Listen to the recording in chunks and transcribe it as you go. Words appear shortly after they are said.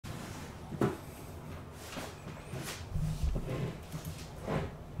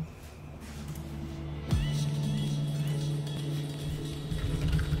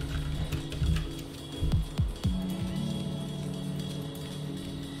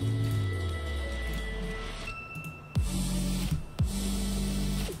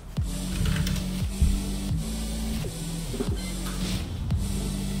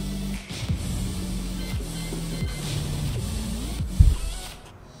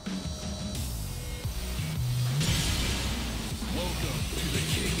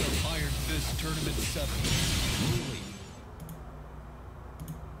Tournament 7. Lily.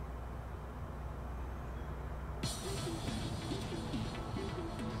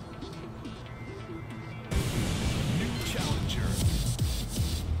 New challenger.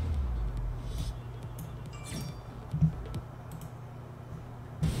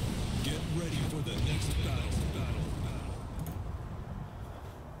 Get ready for the next battle.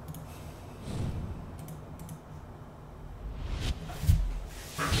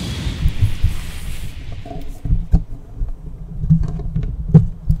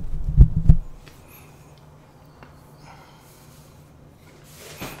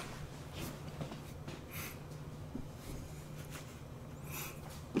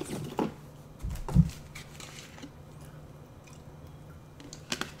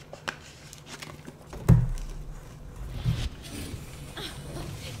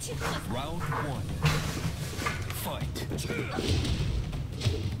 Round 1. Fight.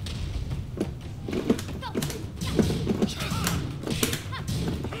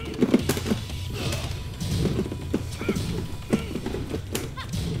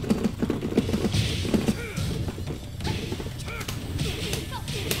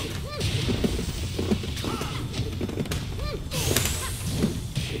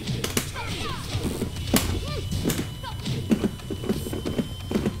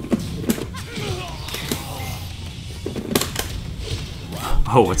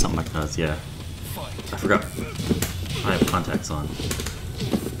 Oh, it's something like that, yeah. I forgot. I have contacts on.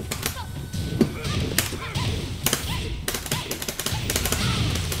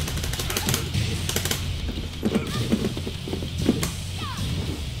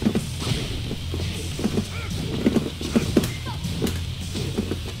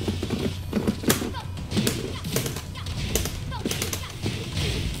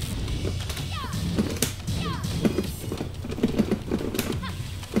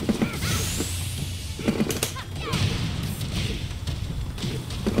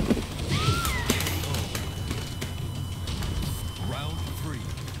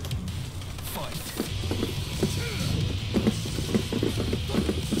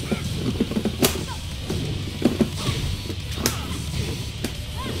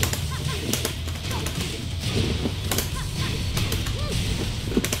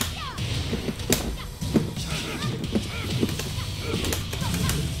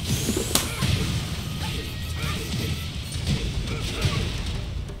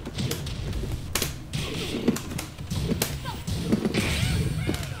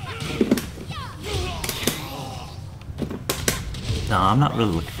 No, I'm not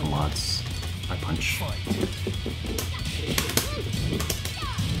really looking for mods. I punch.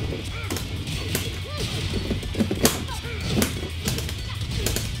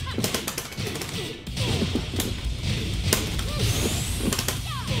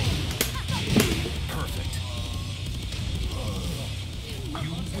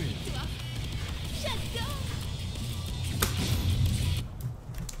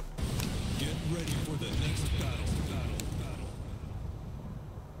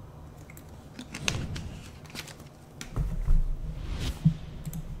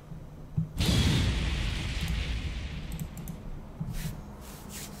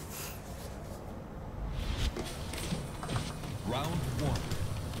 Round 1.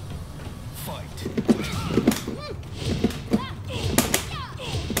 Fight.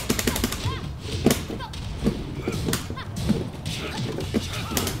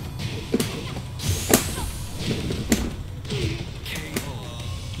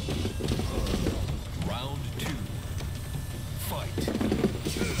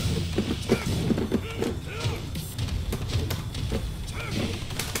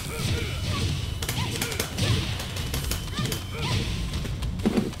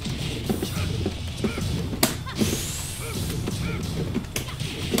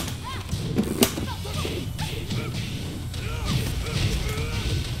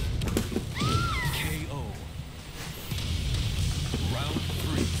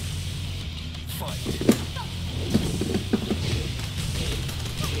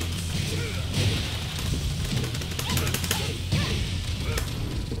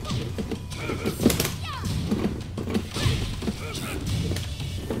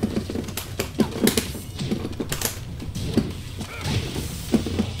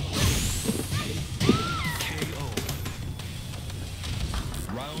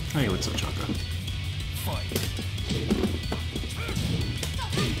 Hey, what's up, Chakra?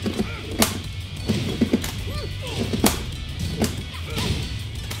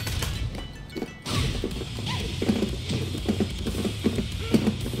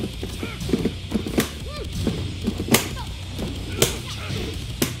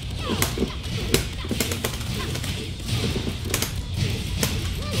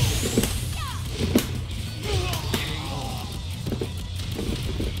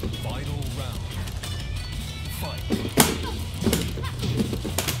 Final round. Fight.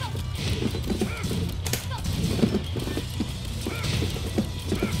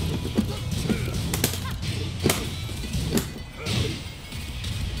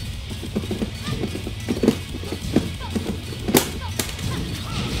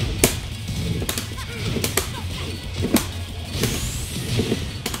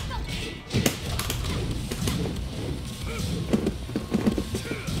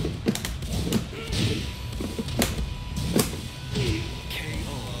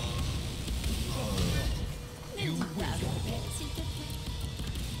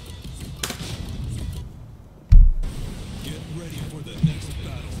 Get ready for the next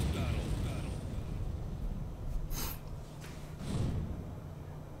battle.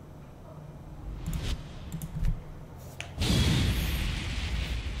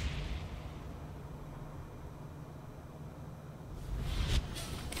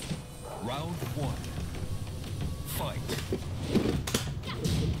 Round one. Fight.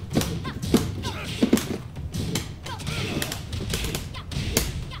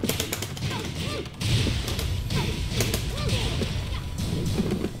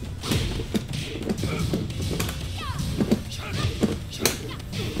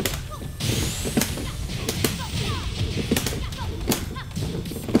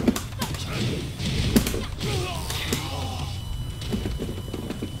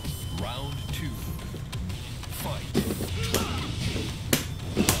 Round two. Fight.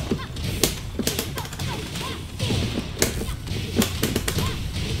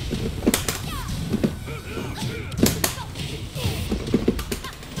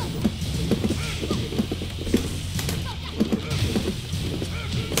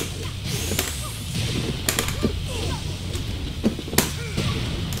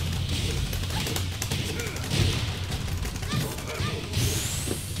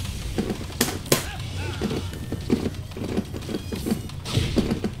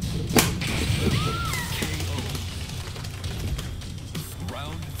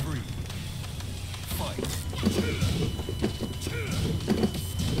 Round three. Fight.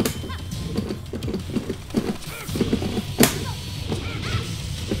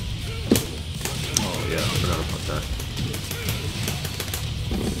 Oh yeah, I forgot about that.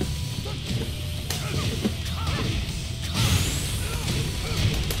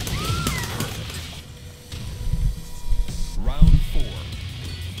 Round four.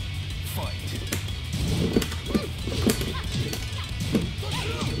 Fight.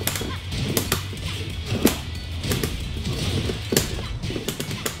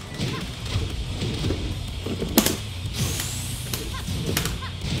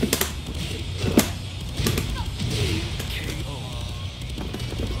 KO.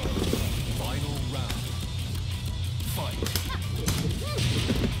 Final round. Fight.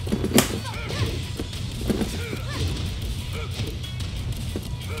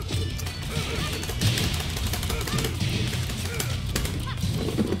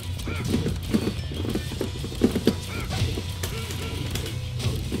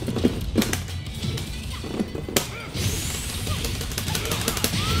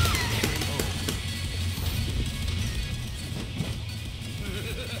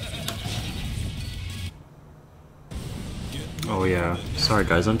 Oh yeah, sorry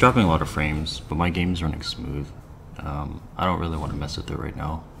guys, I'm dropping a lot of frames, but my game's running smooth. I don't really want to mess with it right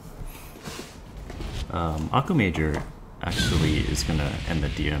now. Acumajor actually is gonna end the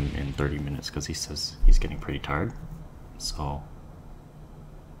DM in 30 minutes because he says he's getting pretty tired. So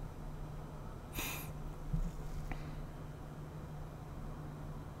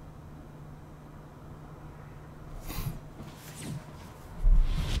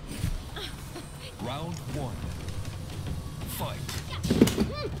Round one. Fight.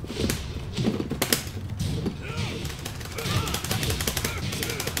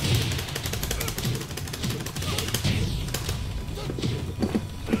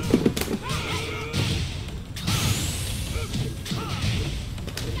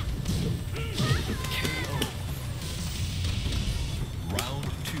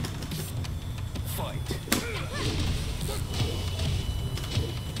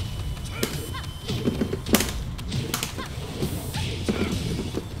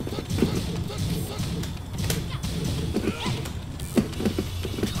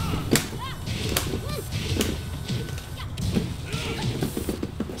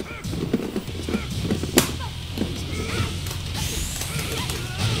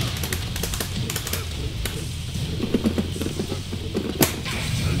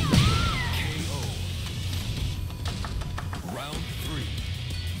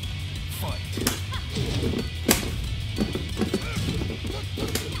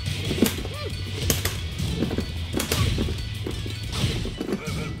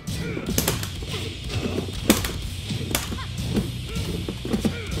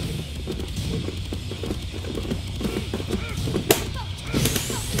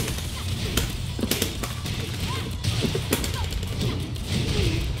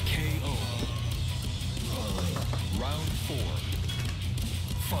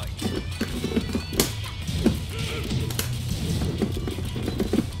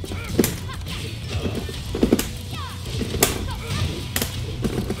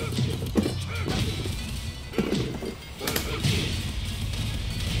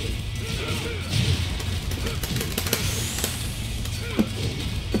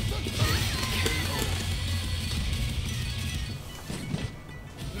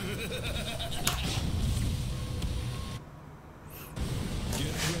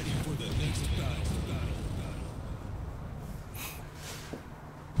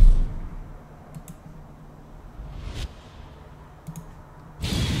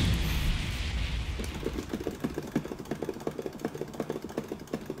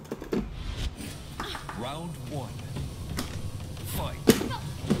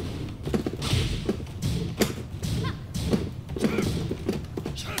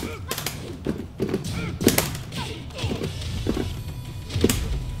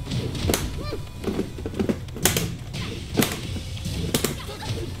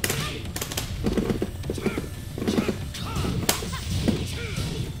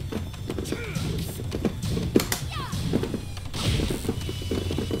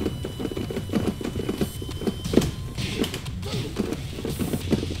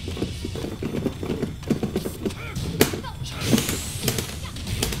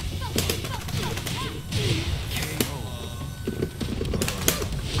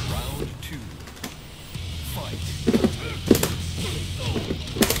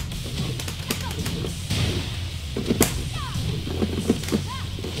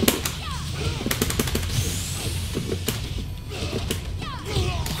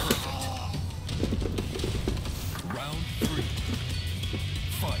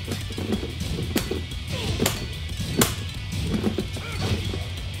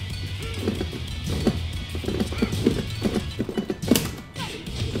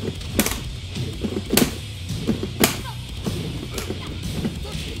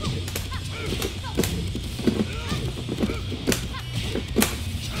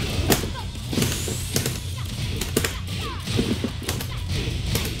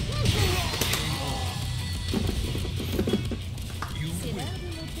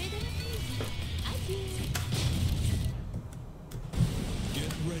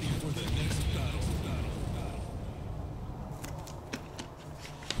 Get ready for the next battle.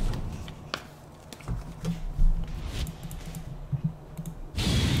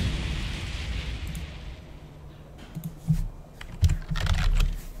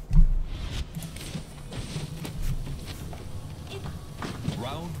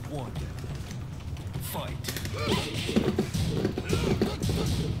 Round one. Fight.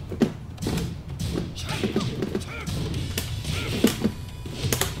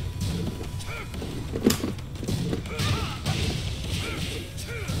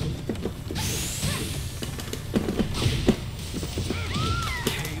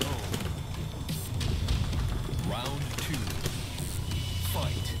 KO. Round two.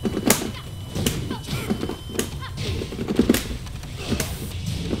 Fight.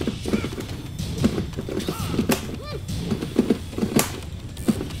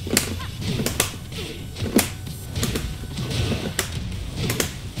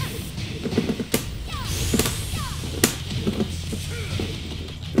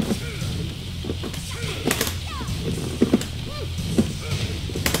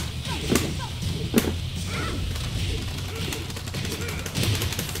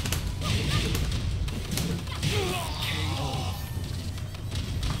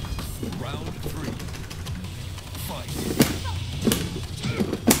 Round three. Fight.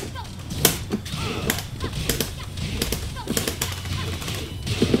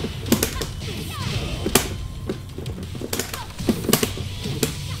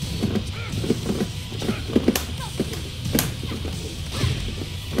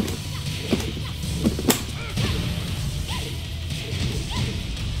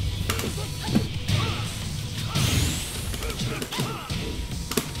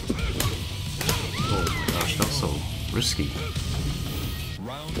 Oh my gosh, that was so risky.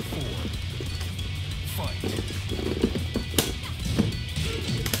 Round four. Fight.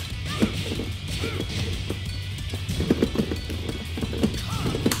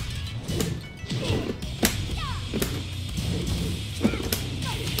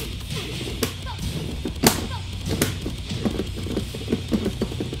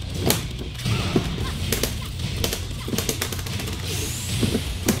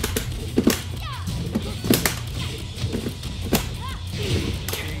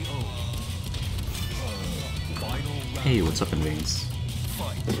 KO. Final round. Hey, what's up, Invains?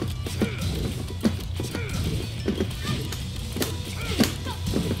 Fight.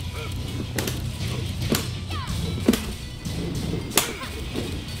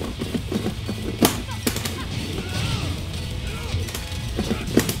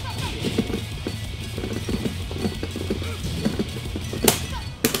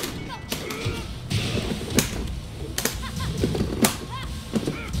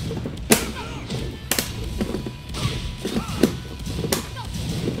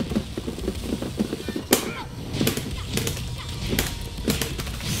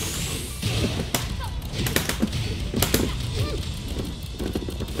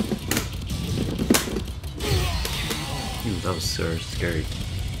 Ooh, that was so scary.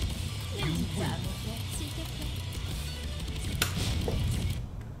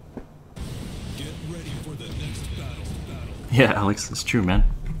 Get ready for the next battle. Yeah, Alex, it's true, man.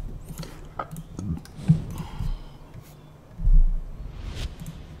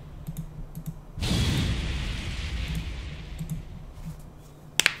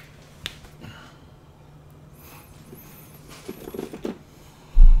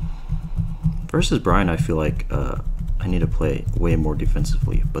 Versus Brian, I feel like I need to play way more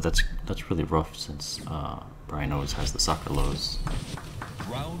defensively, but that's really rough since Brian always has the soccer lows.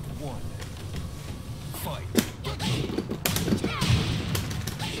 Round one. Fight.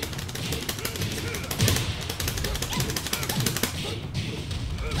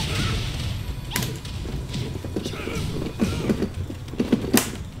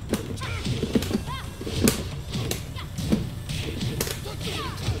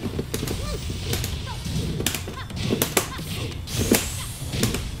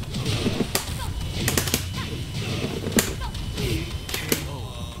 KO.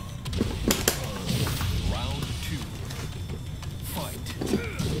 Round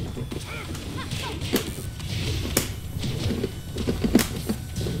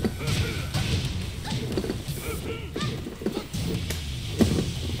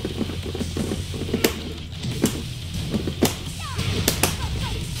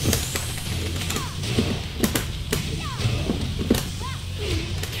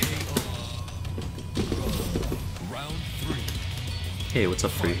Hey, what's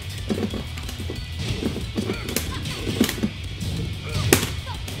up, Free?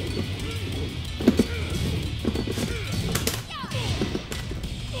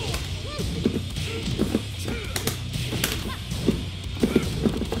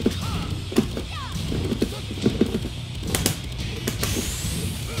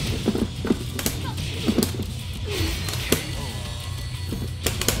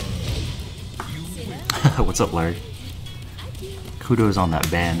 What's up, Larry? Kudos on that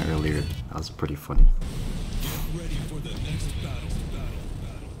ban earlier. That was pretty funny. Get ready for the next battle.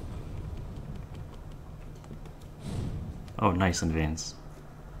 Oh, nice advance.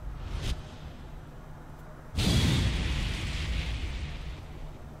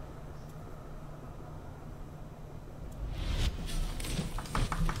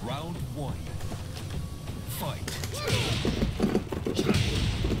 Round one. Fight.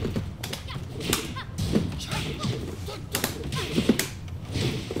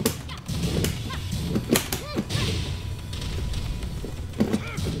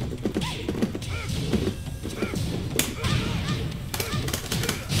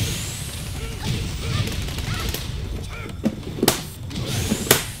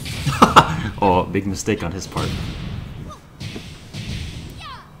 Oh, big mistake on his part.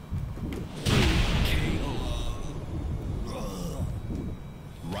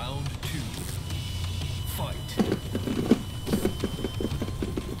 Round two. Fight.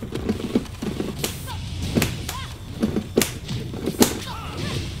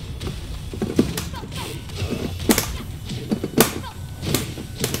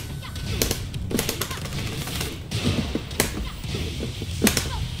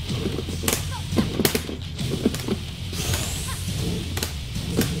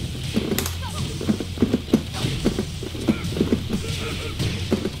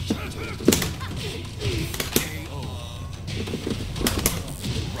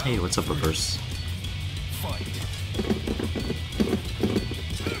 Hey, what's up, Reverse? Fight.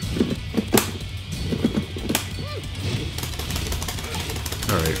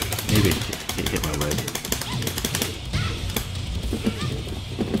 Alright, maybe it hit my leg.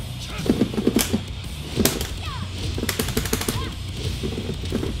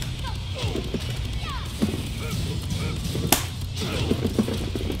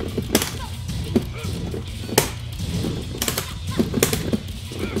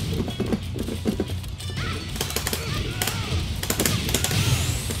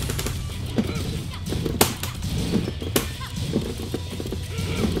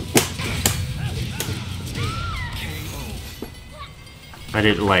 I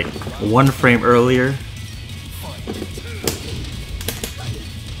did like one frame earlier.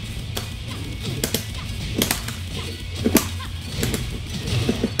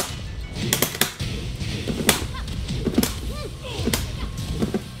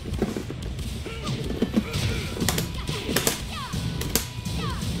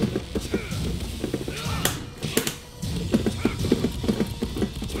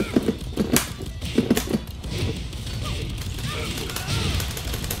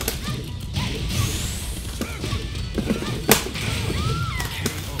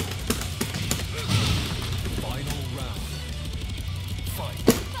 Final round. Fight.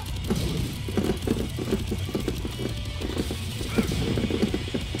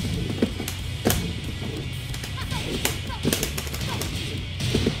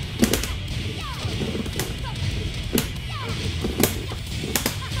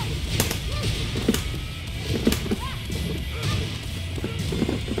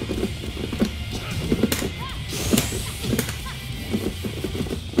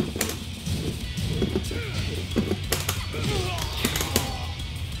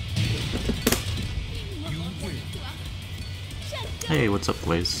 Hey, what's up,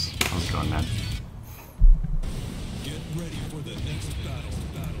 Blaze? How's it going, man? Get ready for the next battle.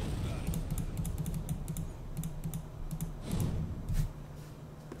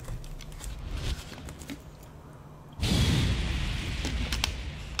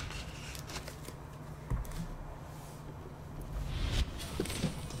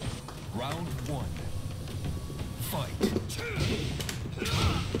 Round one. Fight.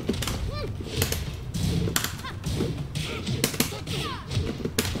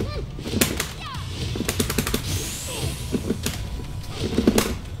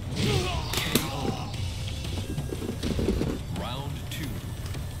 Round two.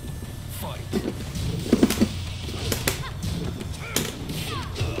 Fight.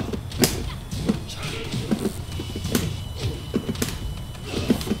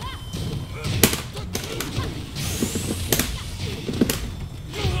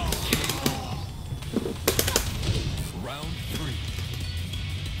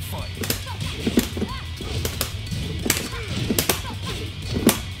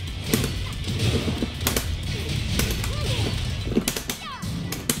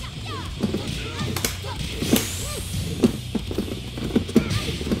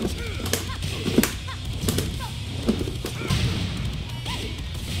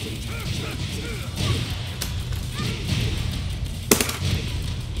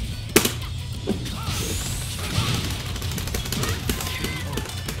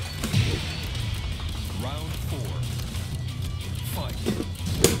 Round 4. Fight.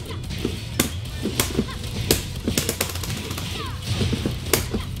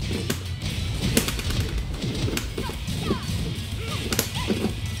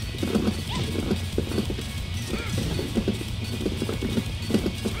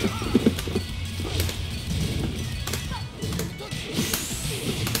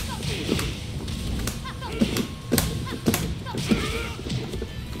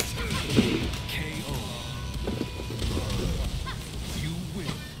 KO. You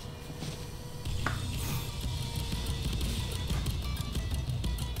win.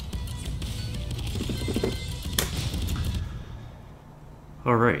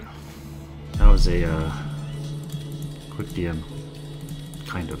 All right, that was a quick DM,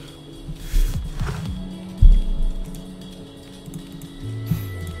 kind of.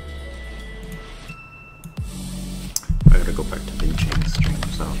 I gotta go back to benching stream,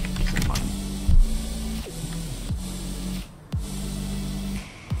 so keep in mind.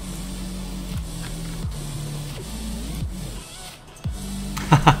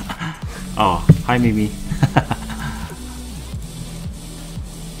 Oh, hi Mimi.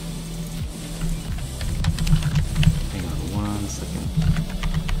 Hang on 1 second.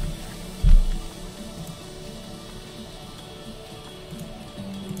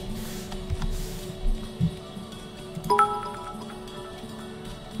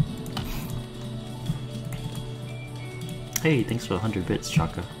 Hey, thanks for 100 bits,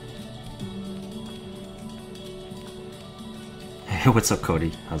 Chaka. Hey, what's up,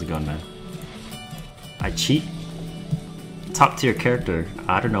 Cody? How's it going, man? I cheat? Top tier character?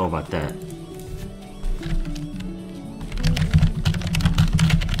 I don't know about that.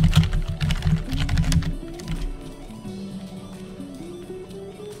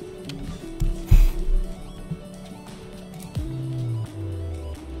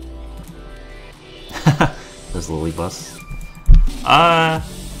 There's Lily Bus.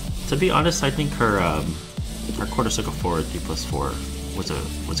 To be honest, I think her quarter circle forward 3+4 was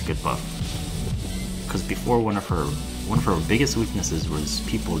a good buff. Because before one of her biggest weaknesses was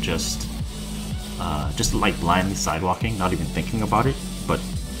people just like blindly sidewalking, not even thinking about it, but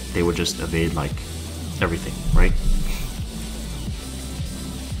they would just evade like everything, right?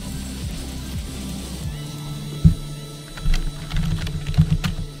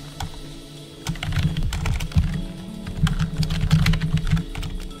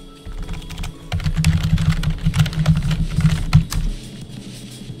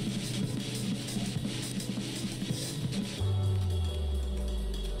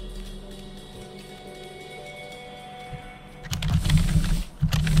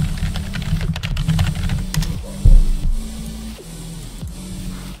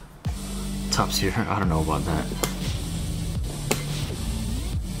 Tops here, I don't know about that.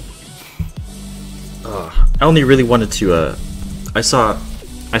 I only really wanted to I saw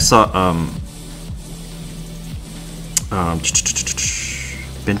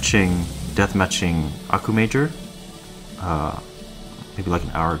benching deathmatching acumajor maybe like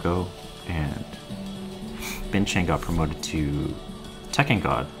an hour ago, and benching got promoted to Tekken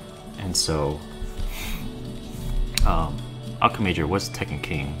God, and so acumajor was Tekken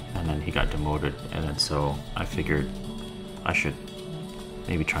King, and then he got demoted, and then so I figured I should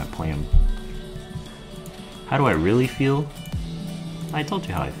maybe try and play him. How do I really feel? I told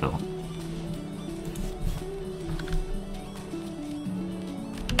you how I feel.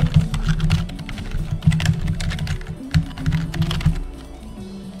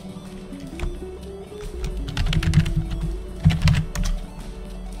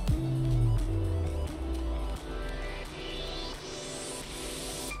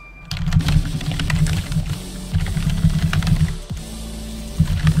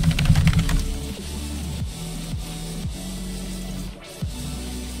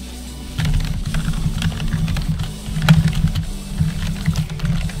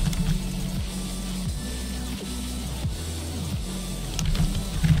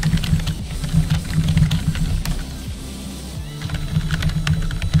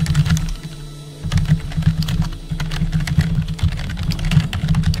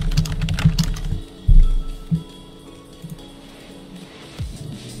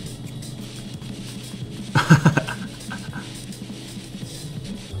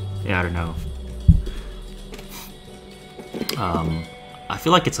 Yeah, I don't know. I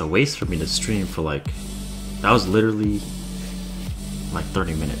feel like it's a waste for me to stream for like, that was literally like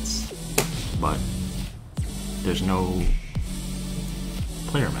 30 minutes, but there's no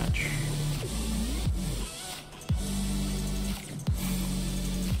player match.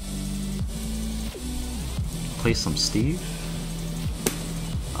 Play some Steve.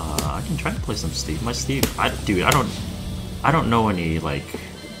 I can try to play some Steve. My Steve, dude, I don't know any like.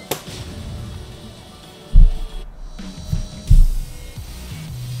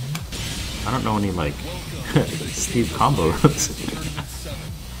 I don't know any like Steve combos.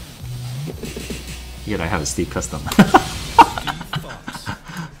 Yet I have a Steve custom.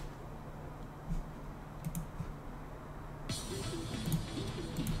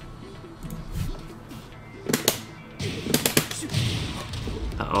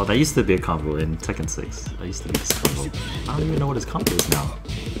 Oh, that used to be a combo in Tekken 6. I used to be this combo. I don't even know what his combo is now.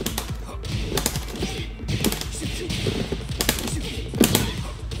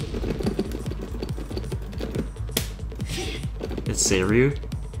 It's Seiryu?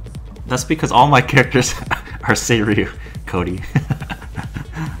 That's because all my characters are Seiryu, Cody.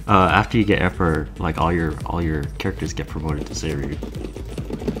 After you get Emperor, like all your characters get promoted to Seiryu.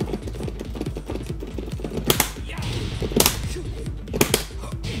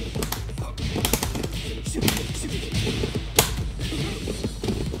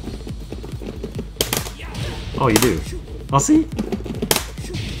 Oh, you do? I'll see.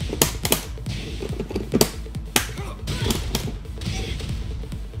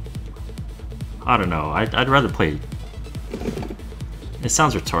 I don't know. I'd rather play. It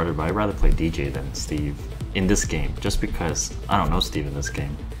sounds retarded, but I'd rather play DJ than Steve in this game, just because I don't know Steve in this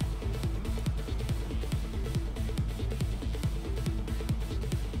game.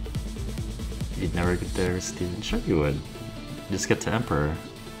 You'd never get there, Steven. Sure you would. Just get to Emperor,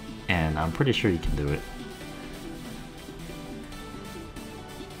 and I'm pretty sure you can do it.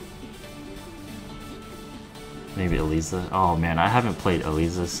 Maybe Eliza. Oh man, I haven't played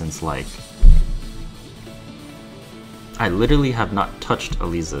Eliza since like. I literally have not touched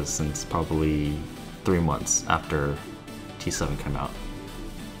Eliza since probably 3 months after T7 came out.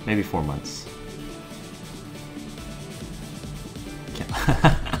 Maybe 4 months.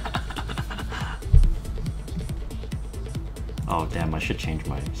 Oh damn, I should change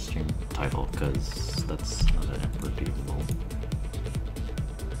my stream title because that's not an Emperor Demon.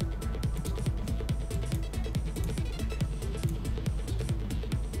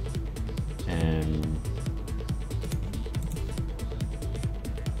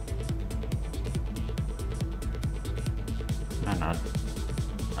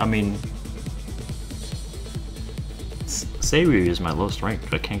 I mean, Seiryu is my lowest rank,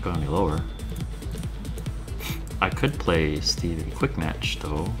 but I can't go any lower. I could play Steve in quick match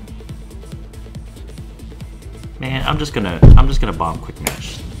though. Man, I'm just gonna bomb quick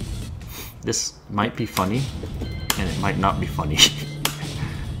match. This might be funny, and it might not be funny.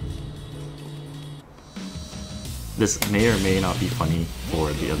 This may or may not be funny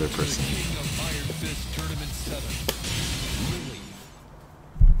for the other person.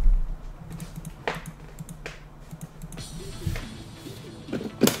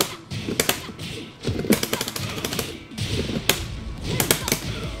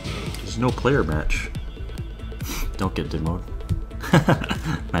 No player match. Don't get demoed.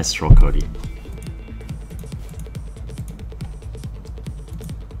 Nice troll, Cody.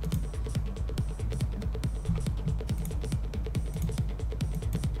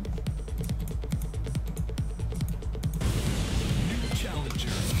 New challenger.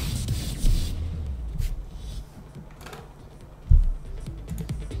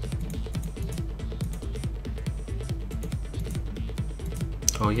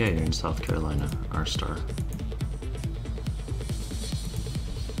 Oh yeah, you're in South Carolina, R-Star.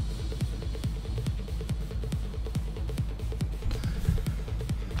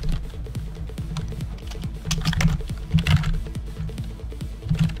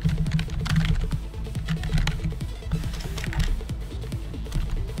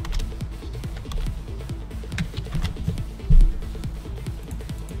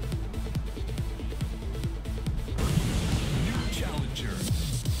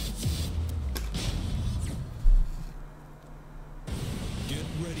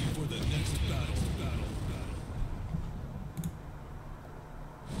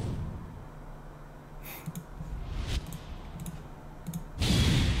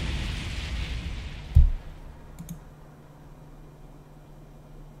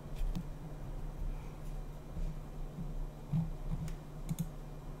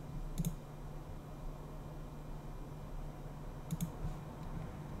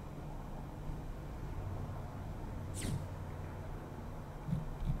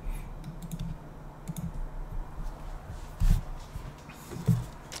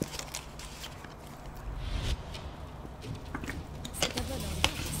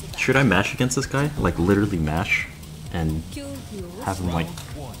 Should I mash against this guy? Like literally mash and have him like,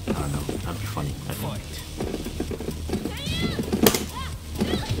 I don't know, that'd be funny, I think.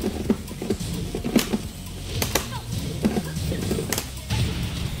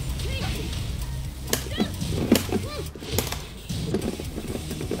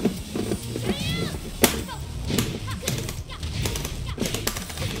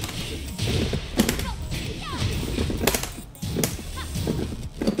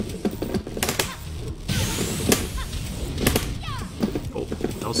 Oh,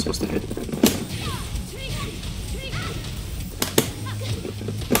 that was supposed to hit.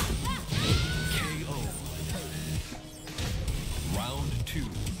 KO. Round 2.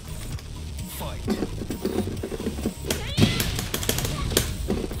 Fight.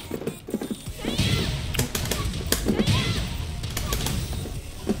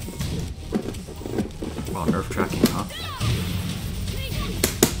 Wow, nerf tracking, huh?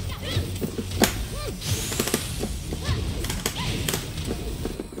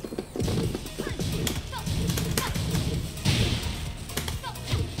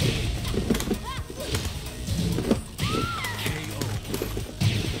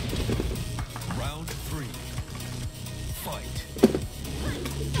 Round 3. Fight.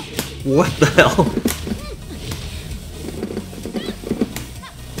 What the hell?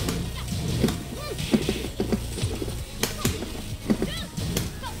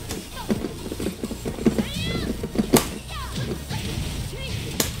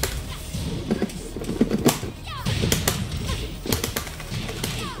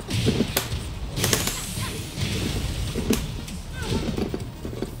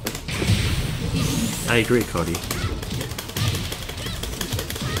 I agree, Cody.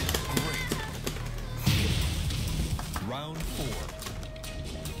 Round 4.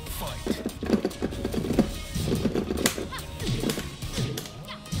 Fight.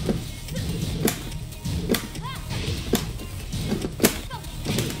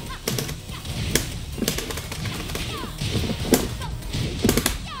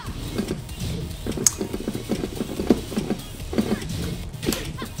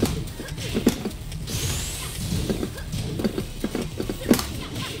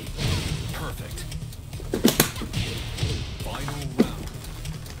 Perfect. Final round.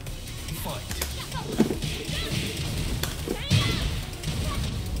 Fight.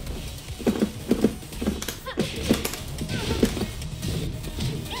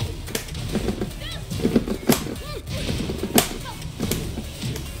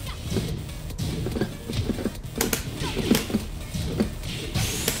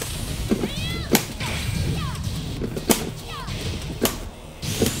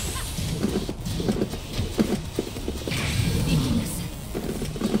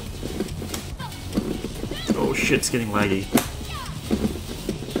 Oh shit, it's getting laggy.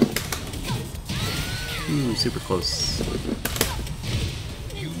 Ooh, super close.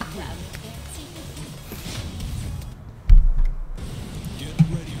 Get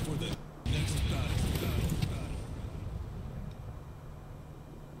ready for the next battle.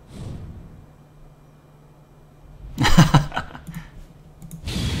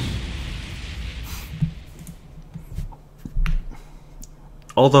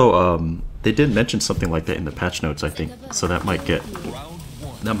 Although, they did mention something like that in the patch notes, I think, so that might get Round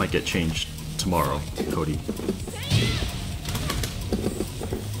 1. changed tomorrow, Cody.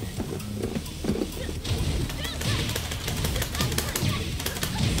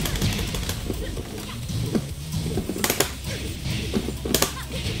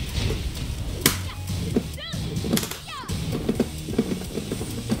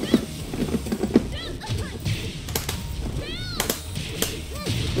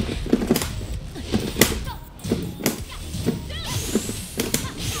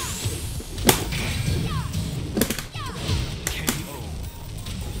 KO.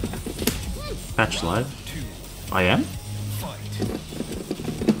 Patch live? 2. I am? Fight.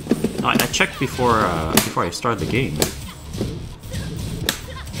 I checked before I started the game.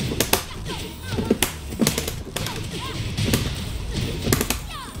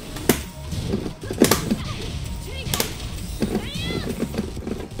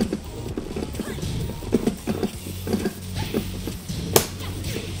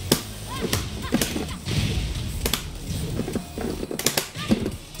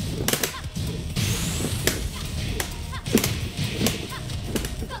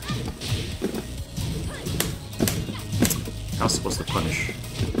 I was supposed to punish.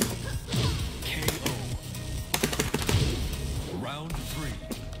 KO. Round 3.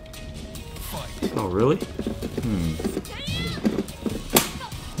 Fight. Oh, really?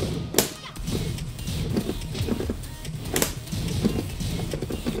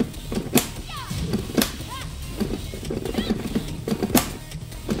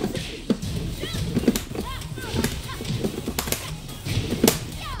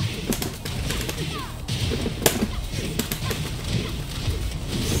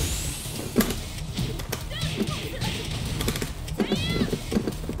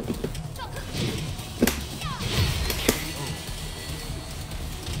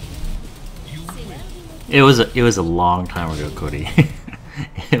 It was a long time ago, Cody.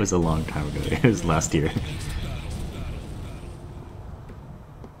 It was a long time ago. It was last year.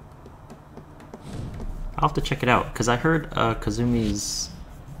 I'll have to check it out because I heard Kazumi's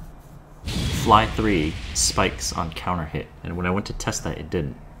Fly 3 spikes on counter hit, and when I went to test that, it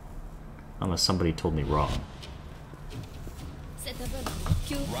didn't. Unless somebody told me wrong.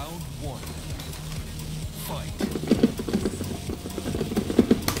 Round one. Fight.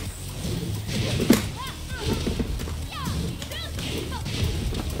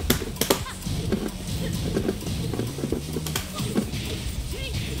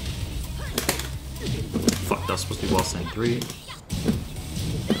 Fuck, that was supposed to be wall stand 3.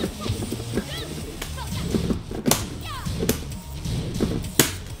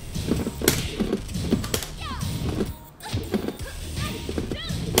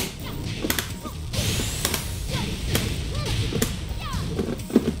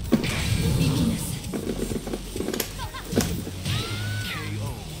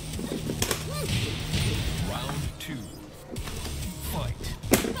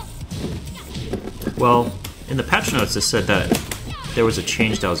 Well, in the patch notes it said that there was a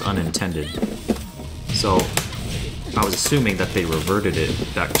change that was unintended. So I was assuming that they reverted it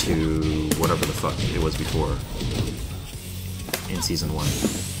back to whatever the fuck it was before in Season 1.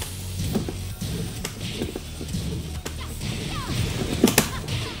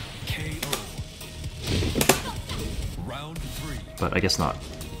 But I guess not.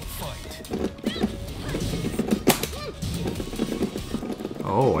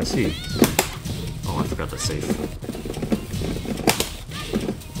 Oh, I see. Oh, I forgot that save.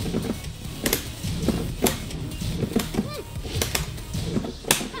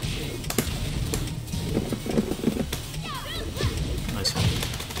 Nice one.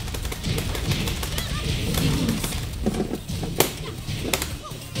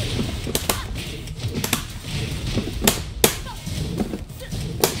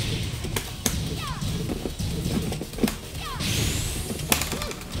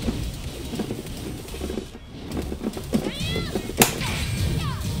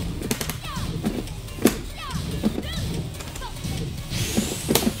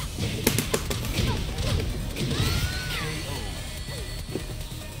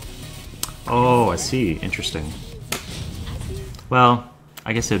 Oh, I see. Interesting. Well,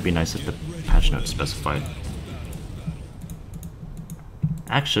 I guess it would be nice if the patch notes specified.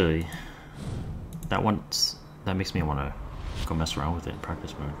 Actually, that makes me want to go mess around with it in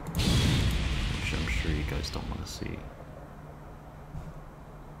practice mode, which I'm sure you guys don't want to see.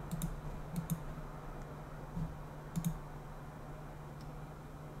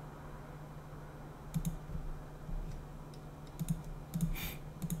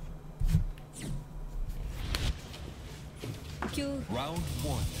 Round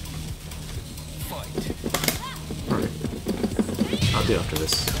one. Fight. Alright. I'll do after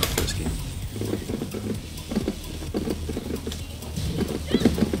this game.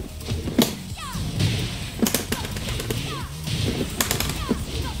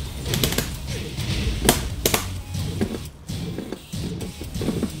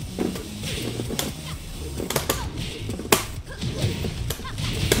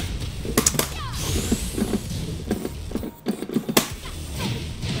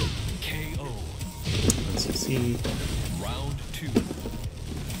 Round two.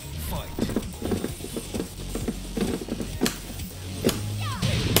 Fight.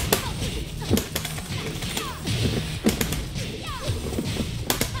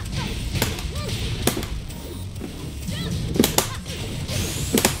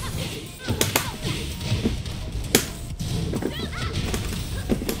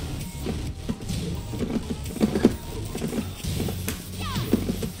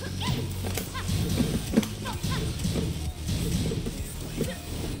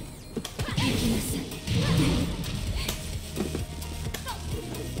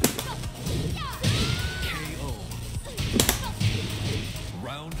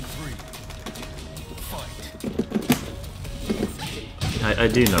 I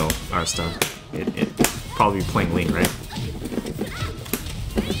do know our stuff. It probably playing Link, right?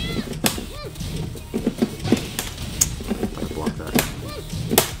 Gotta block that.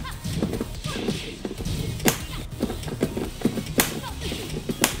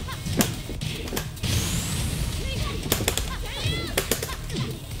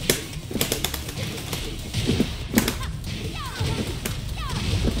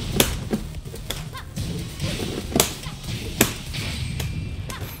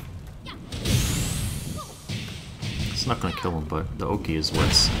 It's not gonna kill him, but the Oki is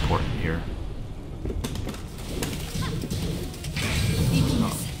what's important here.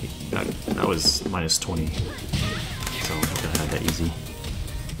 Oh, that That was minus 20. So I'm gonna have that easy.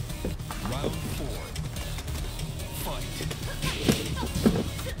 Round 4. Fight.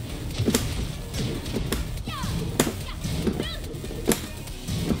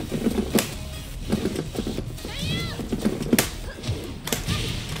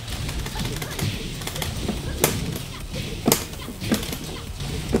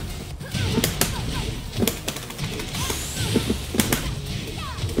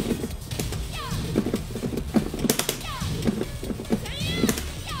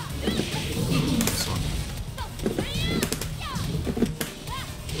 This one.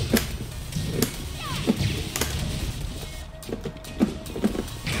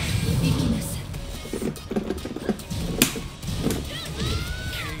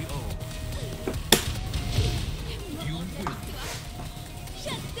 KO. You win.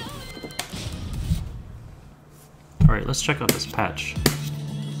 Alright, let's check out this patch.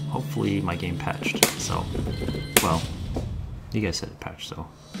 Hopefully my game patched, so... Well, you guys said it patched, so...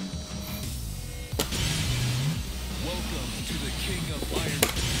 Welcome to the King of Iron,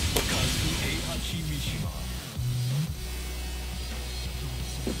 Kazuo Hachimishima.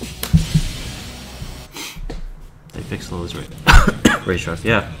 They fixed those racetracks.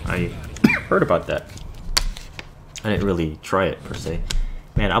 Yeah, I heard about that. I didn't really try it per se.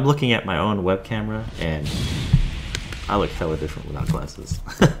 Man, I'm looking at my own web camera and I look hella different without glasses.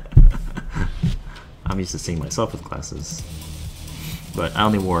 I'm used to seeing myself with glasses. But I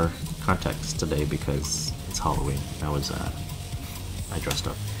only wore contacts today because it's Halloween. I dressed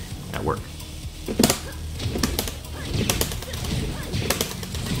up at work.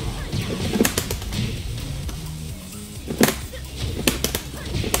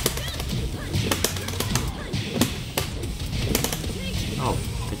 Oh,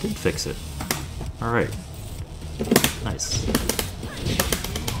 they did fix it. Alright. Nice.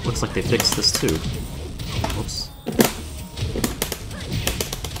 Looks like they fixed this too. Whoops.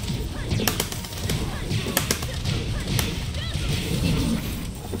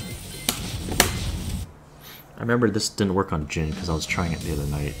 I remember this didn't work on Jin because I was trying it the other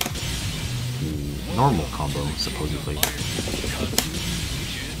night. The normal combo, supposedly.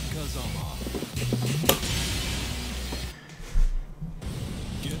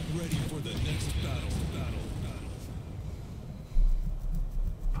 Get ready for the next battle.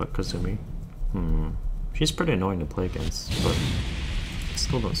 Put Kazumi. She's pretty annoying to play against, but I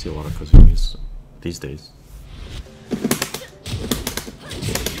still don't see a lot of Kazumis these days.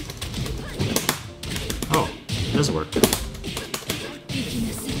 Oh, it does work.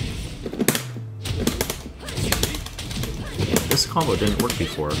 This combo didn't work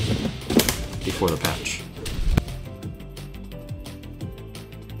before the patch.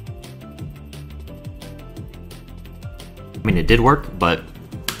 I mean, it did work, but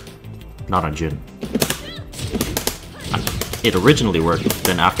not on Jin. It originally worked,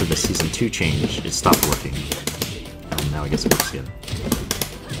 then after the Season 2 change, it stopped working. Now I guess it works again.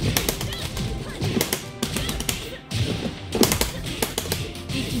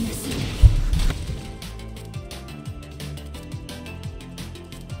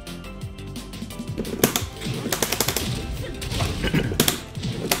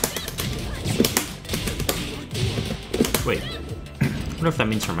 Wait, I wonder if that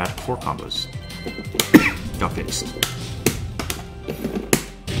means Hermetic 4 combos got fixed.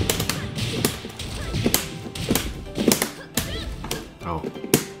 Oh.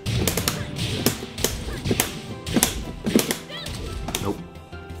 Nope.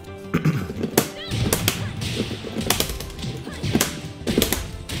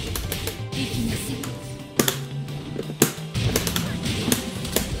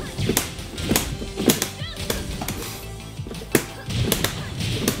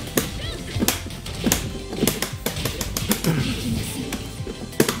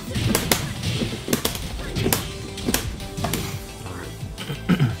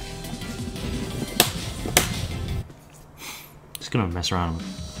 Just gonna mess around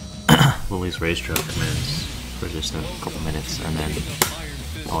with Lily's racetrack commands for just a couple minutes and then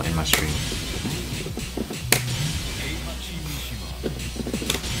I'll end my stream.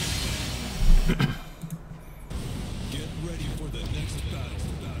 Get ready for the next battle.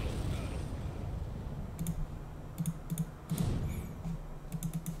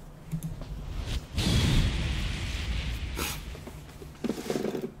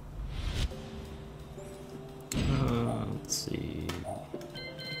 Let's see.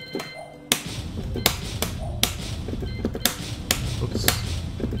 Oops.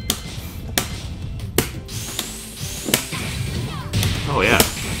 Oh yeah,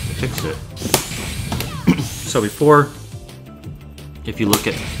 they fixed it. So before, if you look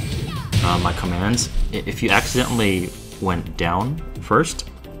at my commands, if you accidentally went down first,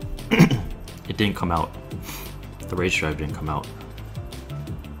 it didn't come out. The rage drive didn't come out,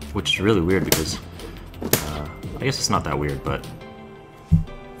 which is really weird because I guess it's not that weird, but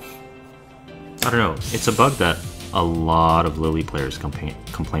I don't know. It's a bug that a lot of Lily players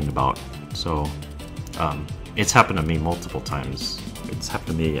complained about. So it's happened to me multiple times. It's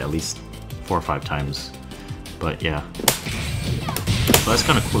happened to me at least 4 or 5 times. But yeah, well, that's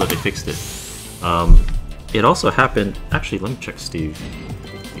kind of cool that they fixed it. It also happened. Actually, let me check Steve,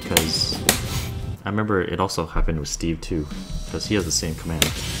 because I remember it also happened with Steve too, because he has the same command.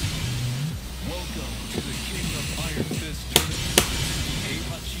 Welcome to the King of Iron Fist tournament,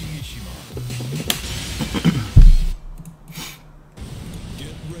 acumajor.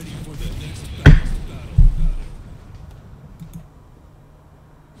 Get ready for the next battle.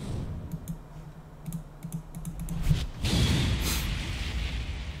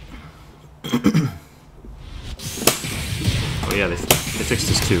 Oh yeah, they fixed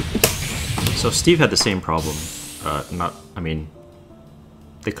this too. So Steve had the same problem. I mean,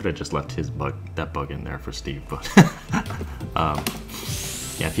 they could have just left that bug in there for Steve, but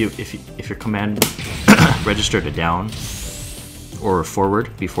yeah, if your command registered a down or a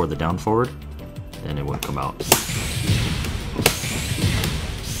forward before the down forward, then it wouldn't come out.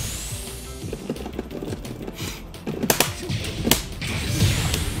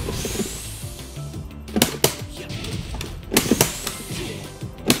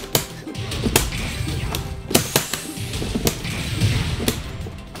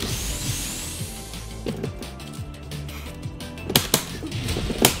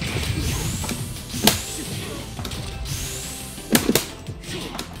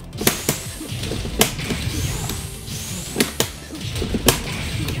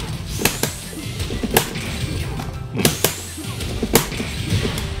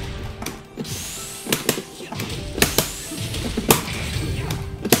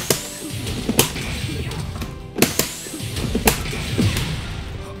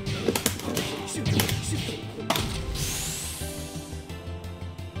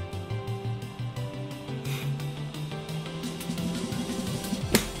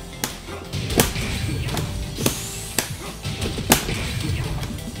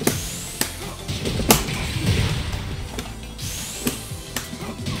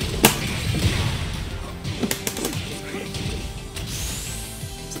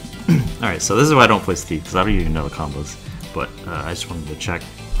 Alright, so this is why I don't play Steve, because I don't even know the combos, but I just wanted to check.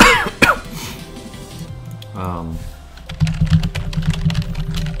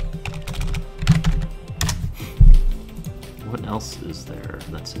 What else is there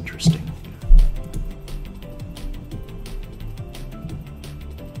that's interesting?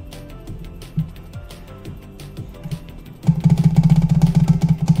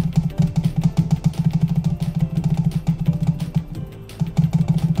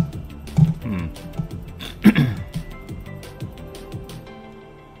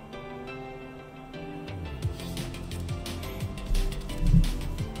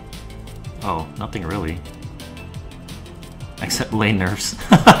 Oh, nothing really. Except lane nerfs.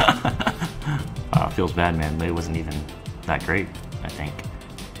 Feels bad, man. Lane wasn't even that great, I think.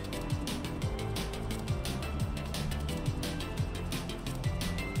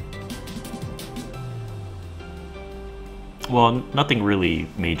 Well, nothing really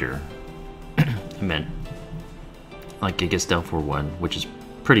major. I meant, like Gigas down for 1, which is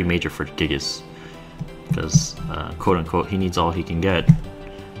pretty major for Gigas. Because, quote unquote, he needs all he can get.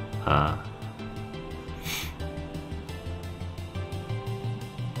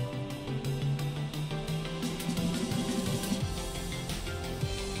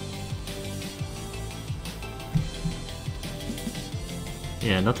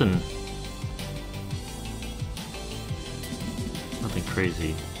 Yeah, nothing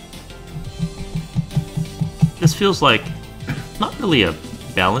crazy. This feels like not really a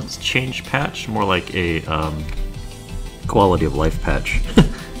balance change patch, more like a quality of life patch.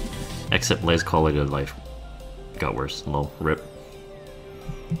 Except Lay's quality of life got worse. Lol, rip.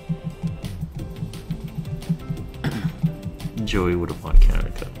 Joey would have won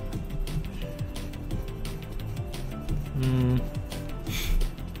Canada Cup.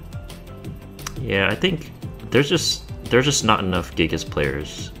 Yeah, I think there's just not enough Gigas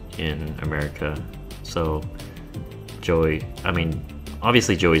players in America. So Joey, I mean,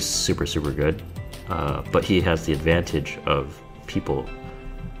 obviously Joey's super good, but he has the advantage of people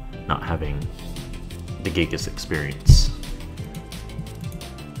not having the Gigas experience.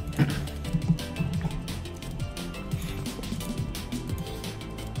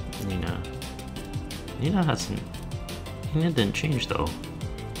 Nina didn't change though.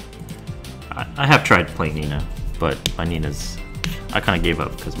 I have tried playing Nina, but my Nina's... I kind of gave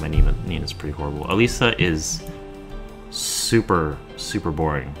up because my Nina's pretty horrible. Elisa is super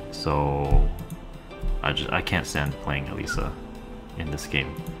boring, so I can't stand playing Elisa in this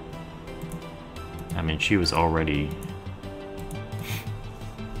game. I mean, she was already...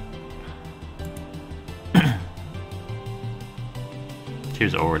 she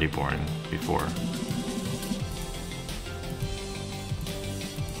was already boring before.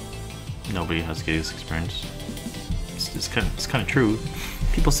 Nobody has Gigas experience. It's kind of true.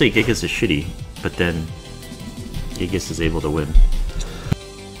 People say Gigas is shitty, but then Gigas is able to win.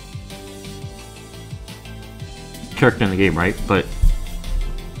 Character in the game, right? But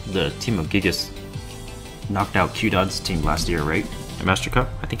the team of Gigas knocked out Q-Dot's team last year, right? In Master Cup?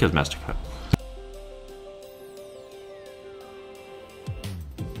 I think it was Master Cup.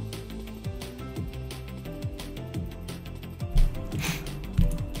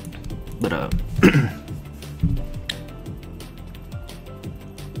 But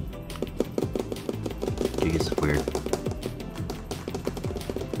Gigas is weird.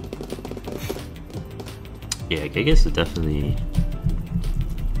 Yeah, Gigas is definitely...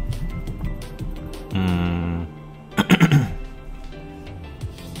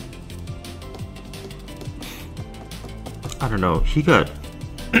 I don't know, he got...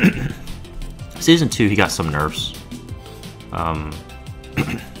 Season 2, he got some nerfs.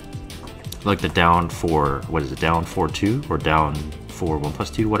 Like the down for, what is it, down 4-2 or down for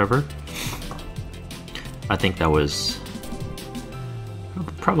 1+2, whatever. I think that was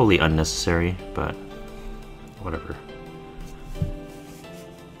probably unnecessary, but whatever.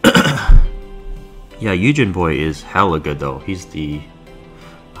 Yeah, Yujin Boy is hella good though. He's the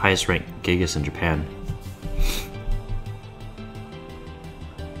highest ranked Gigas in Japan.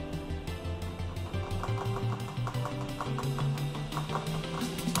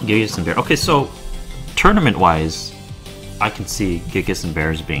 Gigas and Bear. Okay, so tournament-wise, I can see Gigas and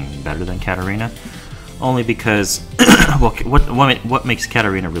Bears being better than Katarina, only because well, what makes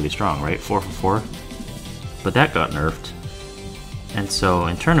Katarina really strong, right? 4-for-4, but that got nerfed, and so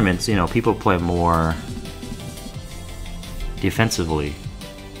in tournaments, you know, people play more defensively.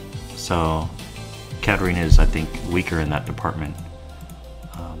 So Katarina is, I think, weaker in that department.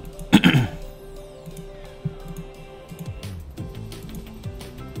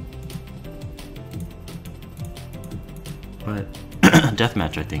 But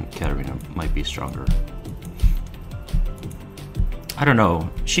deathmatch, I think Katarina might be stronger. I don't know.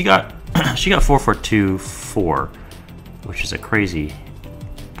 She got 4-4-2-4, which is a crazy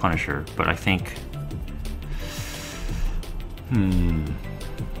Punisher. But I think, I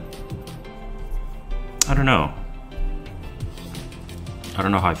don't know. I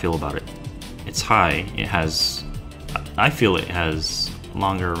don't know how I feel about it. It's high. It has. I feel it has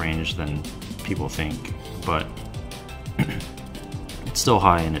longer range than people think, but. It's still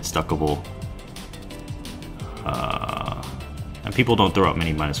high and it's stuckable. And people don't throw out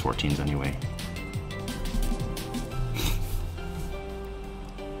many -14s anyway.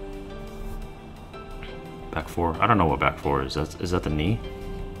 Back 4. I don't know what back 4 is. Is that the knee?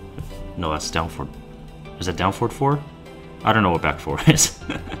 No, that's down 4. Is that down forward 4? I don't know what back 4 is.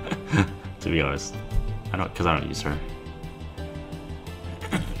 To be honest. Because I don't use her.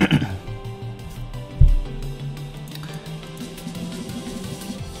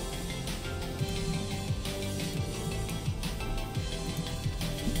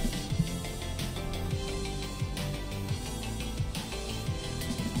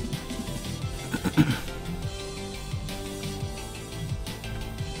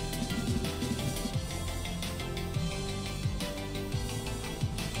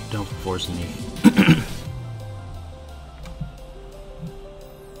 Don't force me.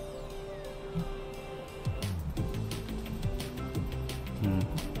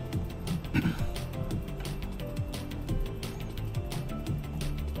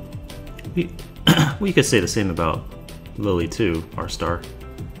 We could say the same about Lily too, our star.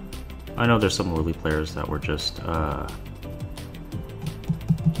 I know there's some Lily players that were just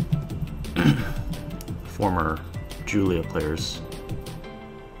former Julia players.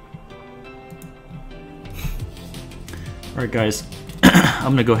 Alright guys,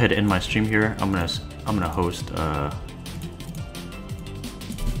 I'm gonna go ahead and end my stream here. I'm gonna host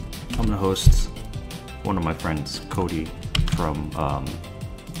one of my friends, Cody, from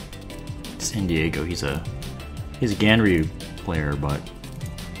San Diego. He's a Ganryu player, but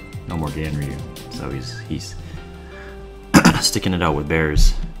no more Ganryu, so he's sticking it out with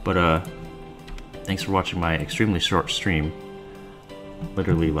bears. But thanks for watching my extremely short stream,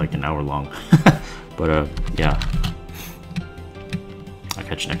 literally like an hour long. But yeah, I'll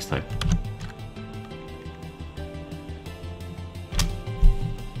catch you next time.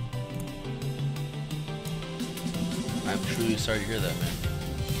 I'm truly sorry to hear that, man.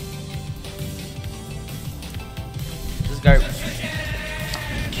 This guy,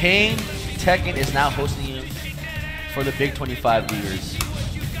 Kane Tekken, is now hosting you for the Big 25 viewers.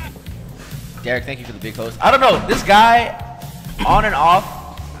 Derek, thank you for the big host. I don't know, this guy, on and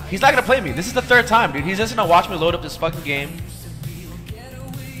off, he's not gonna play me. This is the third time, dude. He's just gonna watch me load up this fucking game.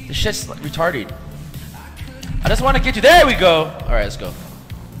 This shit's retarded. I just want to get you. There we go. All right, let's go.